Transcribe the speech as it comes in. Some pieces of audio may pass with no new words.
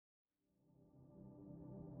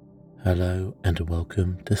Hello and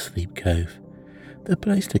welcome to Sleep Cove, the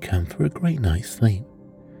place to come for a great night's sleep.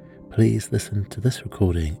 Please listen to this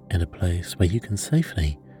recording in a place where you can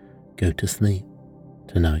safely go to sleep.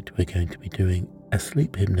 Tonight we're going to be doing a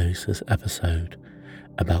sleep hypnosis episode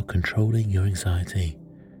about controlling your anxiety,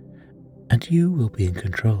 and you will be in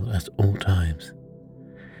control at all times.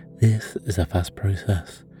 This is a fast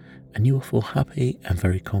process, and you will feel happy and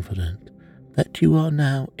very confident that you are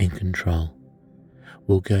now in control.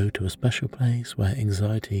 We'll go to a special place where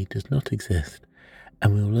anxiety does not exist,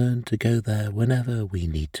 and we'll learn to go there whenever we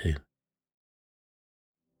need to.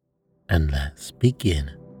 And let's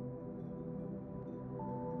begin.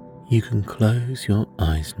 You can close your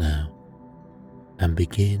eyes now and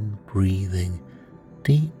begin breathing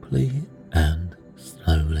deeply and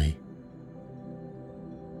slowly.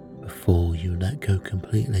 Before you let go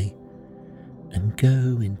completely and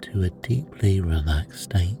go into a deeply relaxed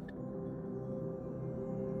state,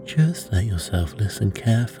 just let yourself listen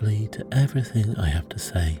carefully to everything I have to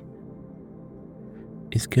say.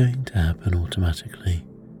 It's going to happen automatically,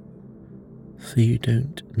 so you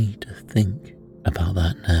don't need to think about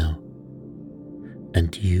that now,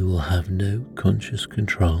 and you will have no conscious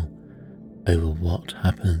control over what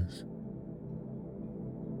happens.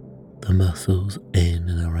 The muscles in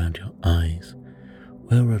and around your eyes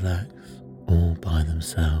will relax all by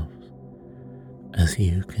themselves as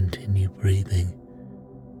you continue breathing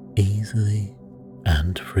easily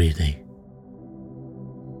and freely.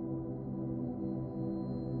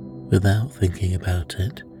 Without thinking about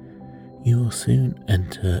it, you will soon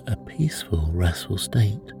enter a peaceful, restful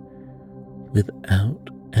state without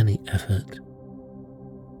any effort.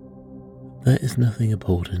 There is nothing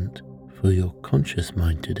important for your conscious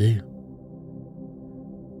mind to do.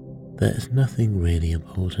 There is nothing really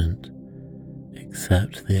important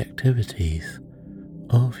except the activities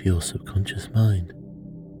of your subconscious mind.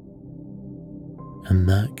 And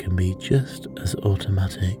that can be just as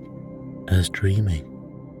automatic as dreaming.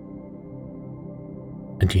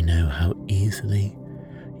 And you know how easily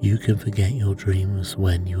you can forget your dreams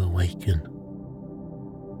when you awaken.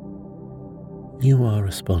 You are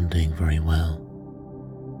responding very well.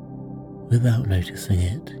 Without noticing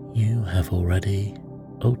it, you have already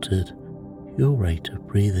altered your rate of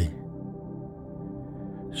breathing.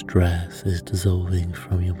 Stress is dissolving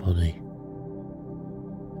from your body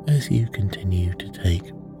as you continue to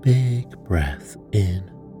take big breaths in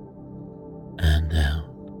and out.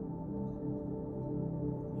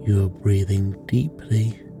 You are breathing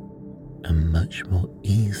deeply and much more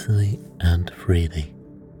easily and freely.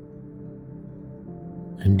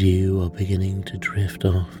 And you are beginning to drift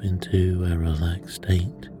off into a relaxed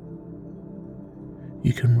state.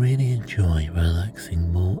 You can really enjoy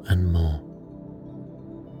relaxing more and more.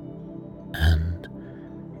 And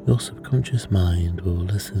your subconscious mind will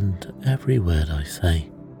listen to every word I say.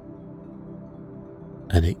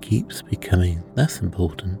 And it keeps becoming less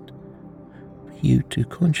important for you to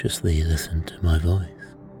consciously listen to my voice.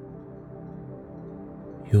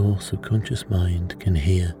 Your subconscious mind can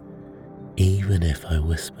hear even if I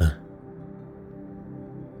whisper.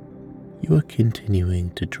 You are continuing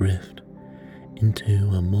to drift into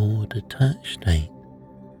a more detached state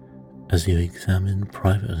as you examine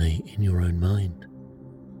privately in your own mind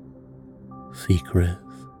secrets,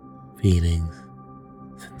 feelings,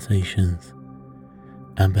 sensations,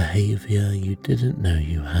 and behavior you didn't know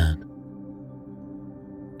you had.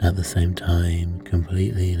 At the same time,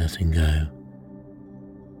 completely letting go.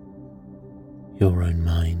 Your own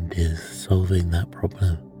mind is solving that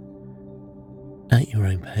problem at your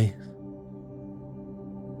own pace,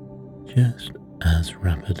 just as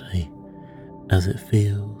rapidly as it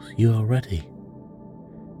feels you are ready.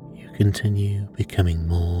 You continue becoming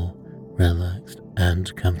more relaxed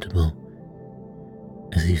and comfortable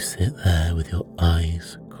as you sit there with your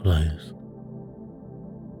eyes closed,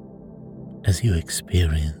 as you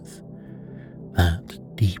experience that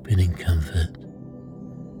deepening comfort.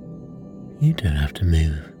 You don't have to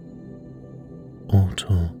move or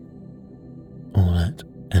talk or let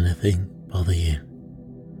anything bother you.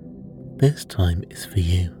 This time is for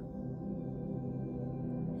you.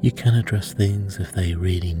 You can address things if they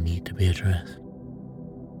really need to be addressed,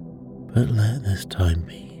 but let this time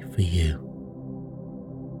be for you.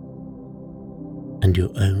 And your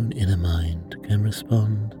own inner mind can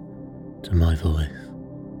respond to my voice,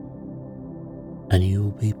 and you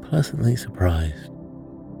will be pleasantly surprised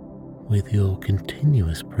with your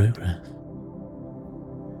continuous progress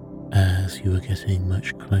as you are getting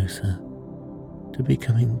much closer to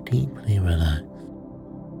becoming deeply relaxed,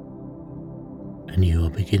 and you are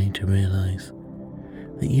beginning to realize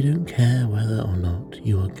that you don't care whether or not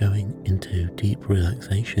you are going into deep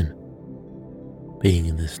relaxation. Being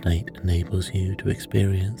in this state enables you to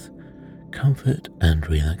experience comfort and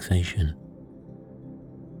relaxation.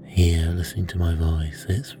 Here, listening to my voice,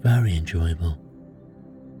 it's very enjoyable,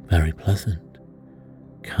 very pleasant,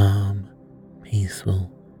 calm,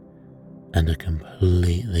 peaceful, and a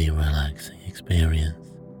completely relaxing experience.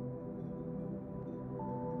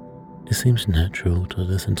 It seems natural to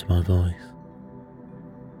listen to my voice,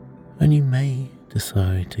 and you may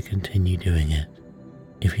decide to continue doing it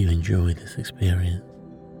if you enjoy this experience.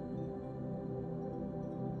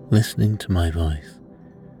 Listening to my voice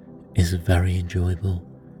is very enjoyable,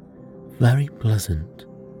 very pleasant,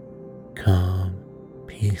 calm,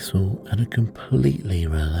 peaceful, and a completely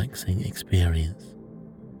relaxing experience.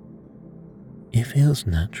 It feels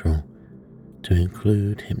natural to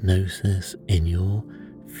include hypnosis in your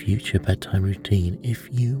future bedtime routine if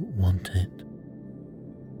you want it.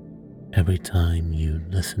 Every time you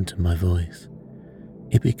listen to my voice,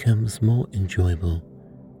 it becomes more enjoyable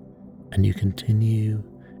and you continue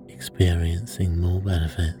experiencing more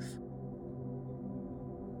benefits.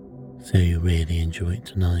 So you really enjoy it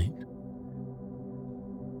tonight,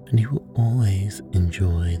 and you will always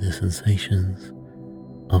enjoy the sensations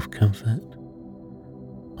of comfort,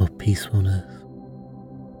 of peacefulness,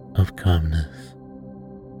 of calmness,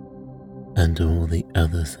 and all the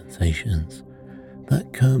other sensations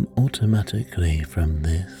that come automatically from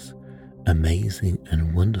this amazing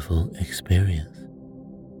and wonderful experience.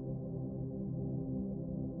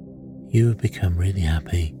 You have become really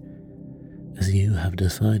happy as you have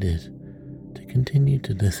decided to continue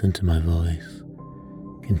to listen to my voice,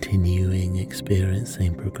 continuing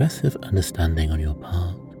experiencing progressive understanding on your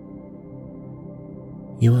part.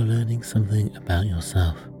 You are learning something about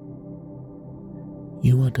yourself.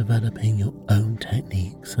 You are developing your own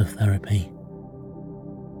techniques of therapy.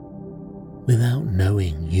 Without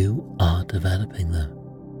knowing you are developing them.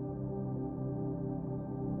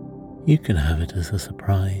 You can have it as a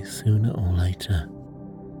surprise sooner or later.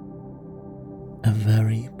 A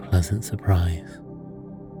very pleasant surprise.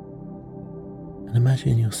 And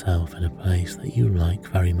imagine yourself in a place that you like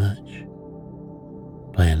very much.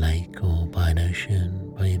 By a lake or by an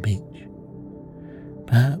ocean, by a beach.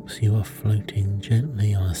 Perhaps you are floating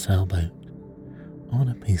gently on a sailboat on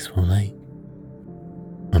a peaceful lake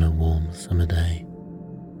on a warm summer day.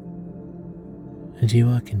 And you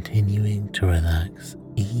are continuing to relax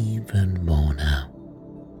even more now.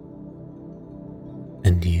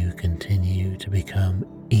 And you continue to become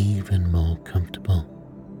even more comfortable.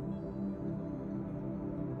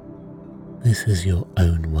 This is your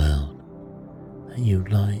own world that you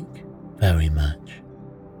like very much.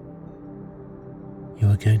 You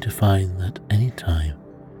are going to find that any time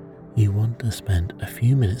you want to spend a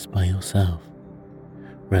few minutes by yourself,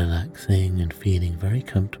 relaxing and feeling very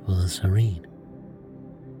comfortable and serene,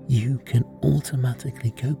 you can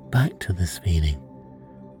automatically go back to this feeling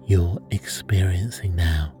you're experiencing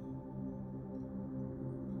now.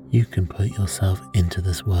 You can put yourself into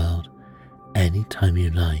this world anytime you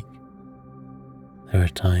like. There are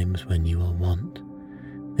times when you will want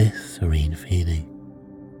this serene feeling,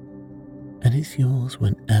 and it's yours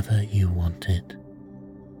whenever you want it.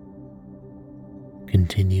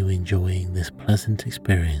 Continue enjoying this pleasant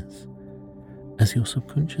experience as your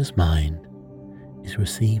subconscious mind is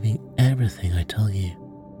receiving everything I tell you,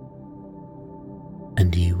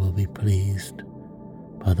 and you will be pleased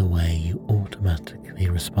by the way you automatically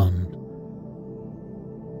respond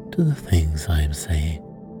to the things I am saying.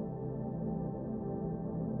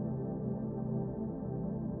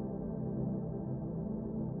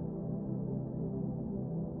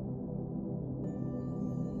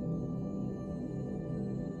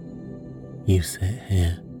 You sit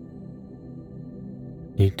here,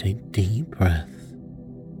 you take deep breaths,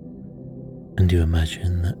 and you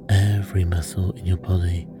imagine that every muscle in your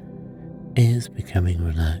body is becoming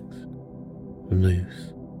relaxed,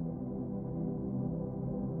 loose,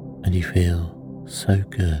 and you feel so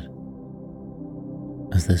good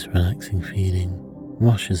as this relaxing feeling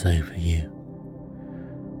washes over you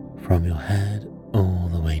from your head all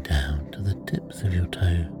the way down to the tips of your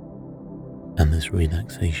toe, and this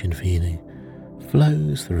relaxation feeling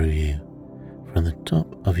flows through you from the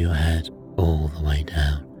top of your head all the way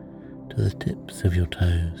down to the tips of your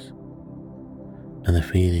toes, and the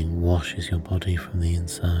feeling washes your body from the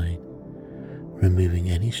inside, removing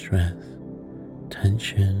any stress,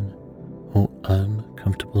 tension, or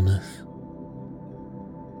uncomfortableness.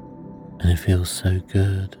 And it feels so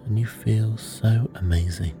good, and you feel so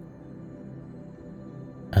amazing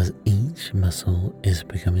as each muscle is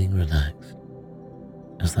becoming relaxed,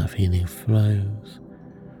 as that feeling flows,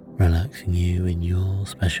 relaxing you in your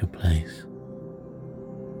special place.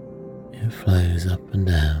 It It flows up and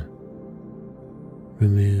down,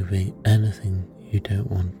 removing anything you don't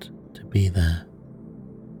want to be there.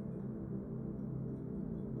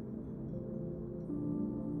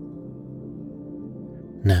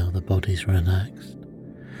 Now the body's relaxed,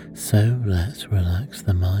 so let's relax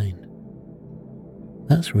the mind.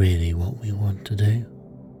 That's really what we want to do.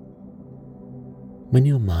 When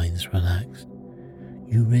your mind's relaxed,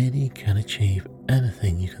 you really can achieve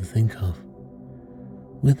anything you can think of,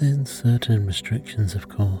 within certain restrictions, of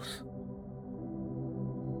course.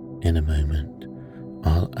 In a moment,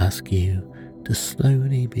 I'll ask you to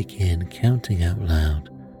slowly begin counting out loud,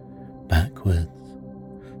 backwards,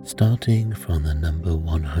 starting from the number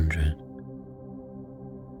 100.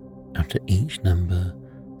 After each number,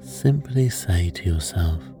 simply say to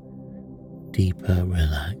yourself, deeper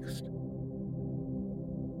relaxed.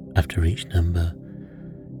 After each number,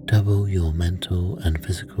 double your mental and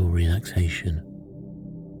physical relaxation.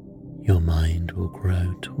 Your mind will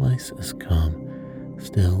grow twice as calm,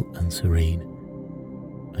 still and serene,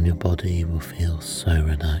 and your body will feel so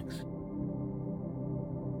relaxed.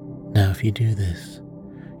 Now if you do this,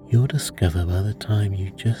 you'll discover by the time you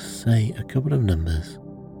just say a couple of numbers,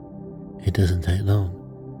 it doesn't take long.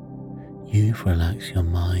 You've relaxed your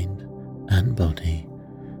mind and body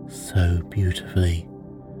so beautifully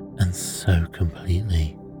and so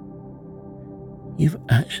completely. You've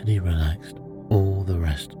actually relaxed all the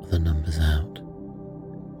rest of the numbers out.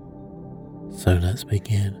 So let's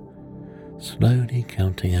begin, slowly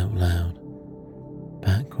counting out loud,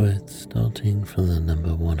 backwards, starting from the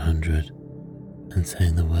number 100 and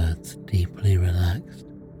saying the words deeply relaxed.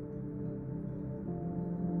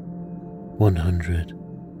 100,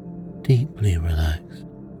 deeply relaxed.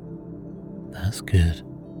 That's good.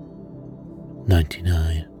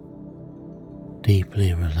 99,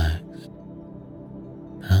 deeply relaxed.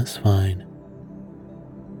 That's fine.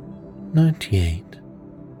 98,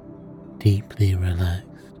 deeply relaxed.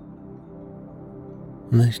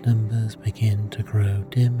 And those numbers begin to grow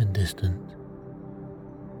dim and distant.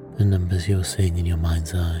 The numbers you're seeing in your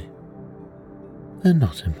mind's eye, they're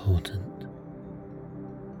not important.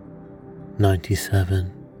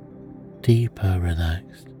 97, deeper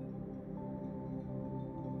relaxed.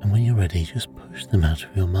 And when you're ready, just push them out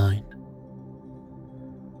of your mind.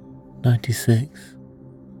 96,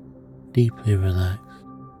 deeply relaxed.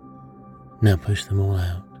 Now push them all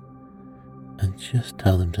out and just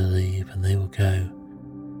tell them to leave and they will go.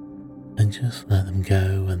 And just let them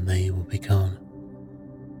go and they will be gone.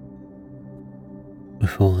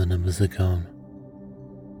 Before the numbers are gone,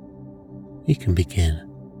 you can begin.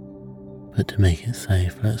 But to make it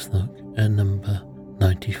safe, let's look at number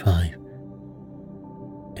 95.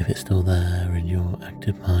 If it's still there in your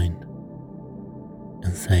active mind,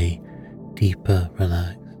 and say deeper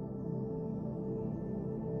relaxed.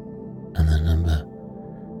 And the number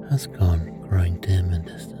has gone, growing dim and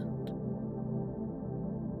distant.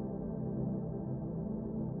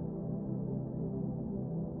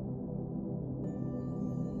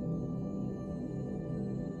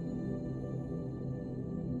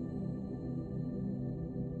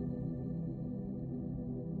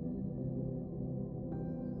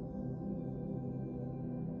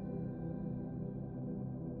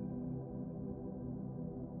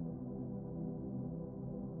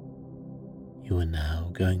 You are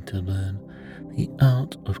now going to learn the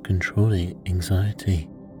art of controlling anxiety.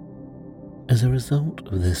 As a result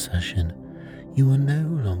of this session, you will no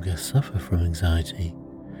longer suffer from anxiety,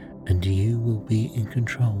 and you will be in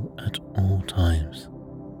control at all times.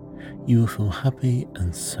 You will feel happy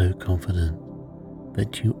and so confident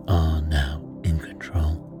that you are now in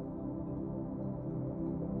control.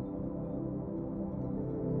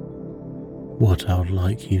 What I would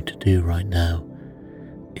like you to do right now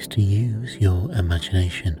is to use your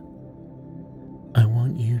imagination. I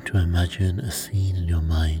want you to imagine a scene in your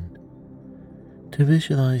mind, to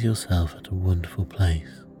visualize yourself at a wonderful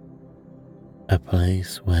place, a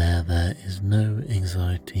place where there is no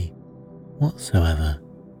anxiety whatsoever.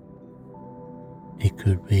 It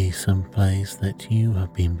could be some place that you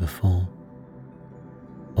have been before,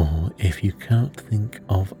 or if you cannot think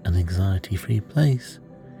of an anxiety-free place,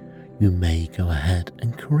 you may go ahead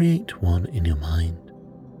and create one in your mind.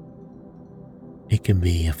 It can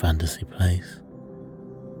be a fantasy place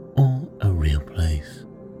or a real place.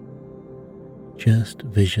 Just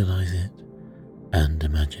visualize it and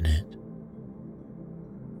imagine it.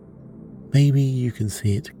 Maybe you can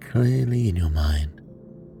see it clearly in your mind,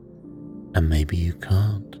 and maybe you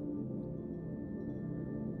can't.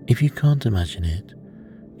 If you can't imagine it,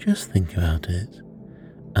 just think about it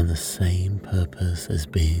and the same purpose as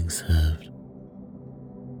being served.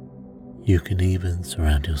 You can even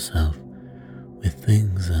surround yourself with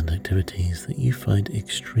things and activities that you find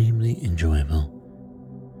extremely enjoyable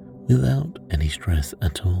without any stress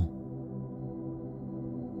at all.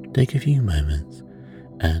 Take a few moments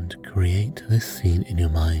and create this scene in your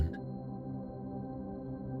mind.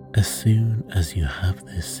 As soon as you have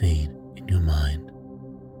this scene in your mind,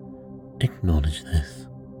 acknowledge this.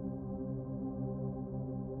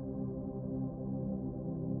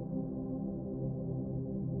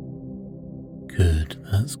 Good,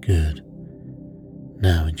 that's good.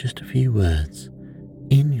 Now, in just a few words,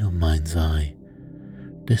 in your mind's eye,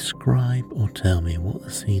 describe or tell me what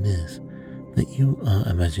the scene is that you are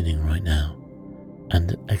imagining right now,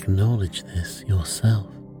 and acknowledge this yourself.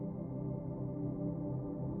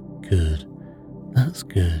 Good, that's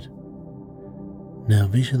good. Now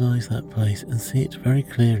visualize that place and see it very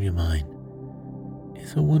clear in your mind.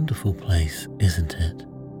 It's a wonderful place, isn't it?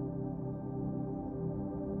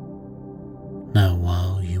 Now,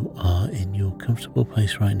 while you are in your comfortable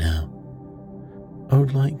place right now, I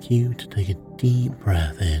would like you to take a deep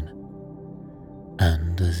breath in,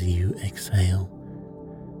 and as you exhale,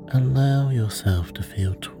 allow yourself to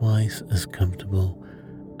feel twice as comfortable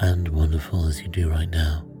and wonderful as you do right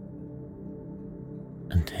now.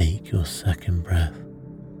 And take your second breath.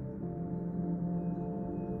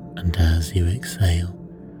 And as you exhale,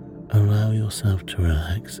 allow yourself to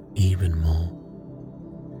relax even more.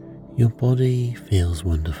 Your body feels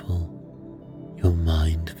wonderful. Your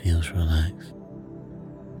mind feels relaxed.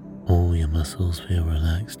 All your muscles feel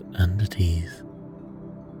relaxed and at ease.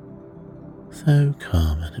 So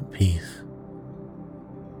calm and at peace.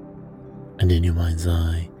 And in your mind's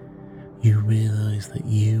eye, you realize that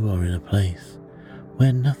you are in a place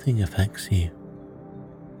where nothing affects you,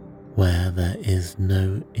 where there is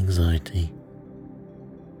no anxiety,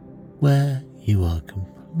 where you are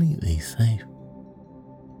completely safe.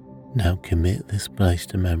 Now commit this place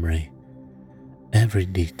to memory, every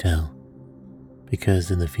detail, because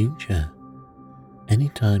in the future,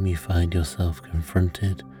 anytime you find yourself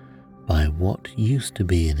confronted by what used to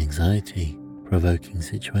be an anxiety-provoking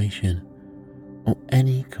situation or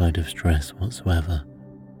any kind of stress whatsoever,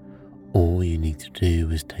 all you need to do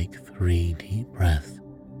is take 3 deep breaths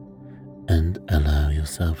and allow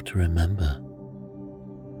yourself to remember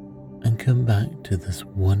and come back to this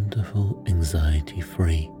wonderful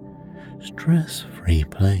anxiety-free, stress-free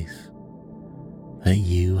place that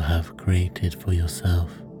you have created for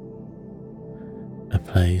yourself, a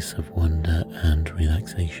place of wonder and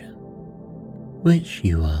relaxation, which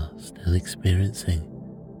you are still experiencing.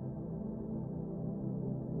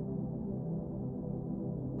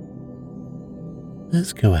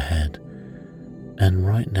 Let's go ahead and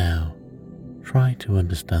right now try to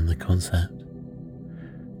understand the concept.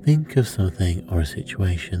 Think of something or a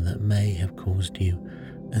situation that may have caused you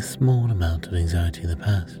a small amount of anxiety in the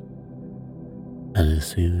past. And as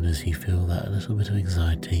soon as you feel that little bit of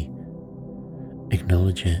anxiety,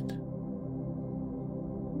 acknowledge it.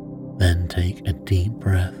 Then take a deep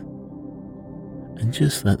breath and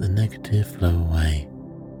just let the negative flow away.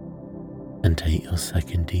 And take your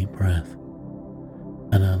second deep breath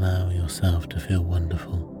and allow yourself to feel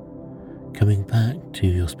wonderful, coming back to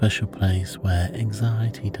your special place where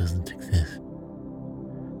anxiety doesn't exist,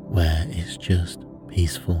 where it's just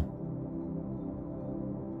peaceful.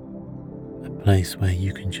 A place where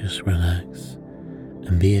you can just relax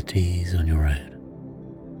and be at ease on your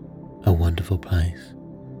own. A wonderful place.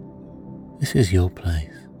 This is your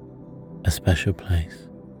place, a special place,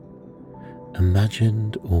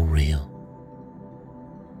 imagined or real.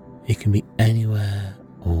 It can be anywhere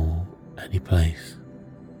or any place.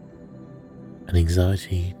 And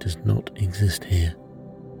anxiety does not exist here.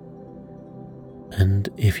 And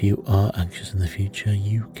if you are anxious in the future,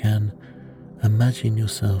 you can imagine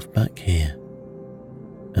yourself back here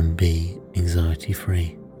and be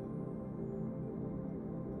anxiety-free.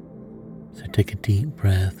 So take a deep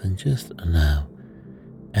breath and just allow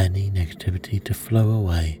any negativity to flow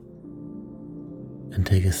away. And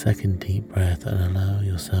take a second deep breath and allow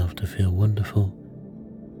yourself to feel wonderful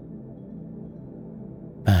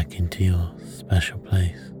back into your special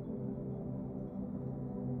place.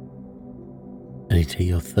 And you take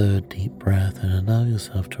your third deep breath and allow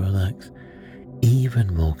yourself to relax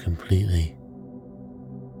even more completely.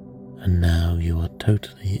 And now you are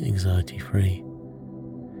totally anxiety free.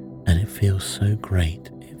 And it feels so great,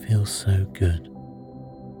 it feels so good.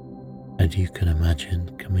 And you can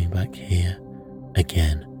imagine coming back here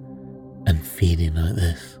again and feeling like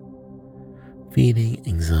this, feeling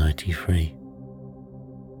anxiety free.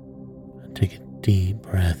 And take a deep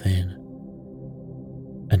breath in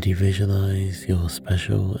and you visualize your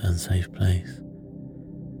special and safe place,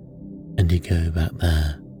 and you go back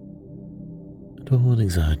there all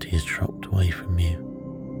anxiety is dropped away from you.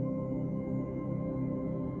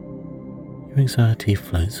 Your anxiety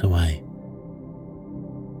floats away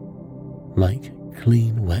like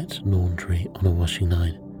clean, wet laundry on a washing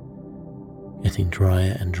line, getting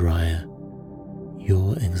drier and drier.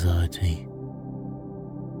 Your anxiety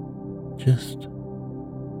just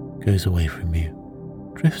goes away from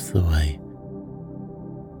you, drifts away.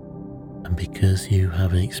 And because you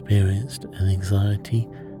haven't experienced an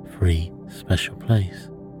anxiety-free special place,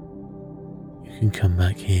 you can come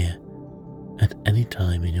back here at any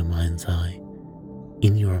time in your mind's eye,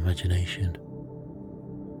 in your imagination,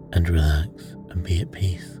 and relax and be at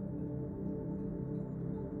peace.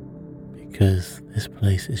 Because this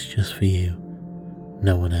place is just for you,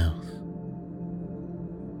 no one else.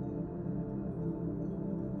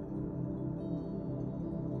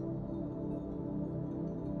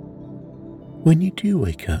 When you do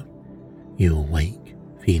wake up, you'll wake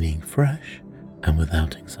feeling fresh and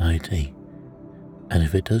without anxiety. And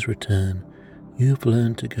if it does return, you've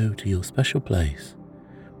learned to go to your special place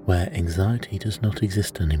where anxiety does not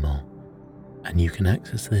exist anymore, and you can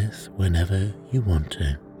access this whenever you want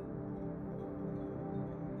to.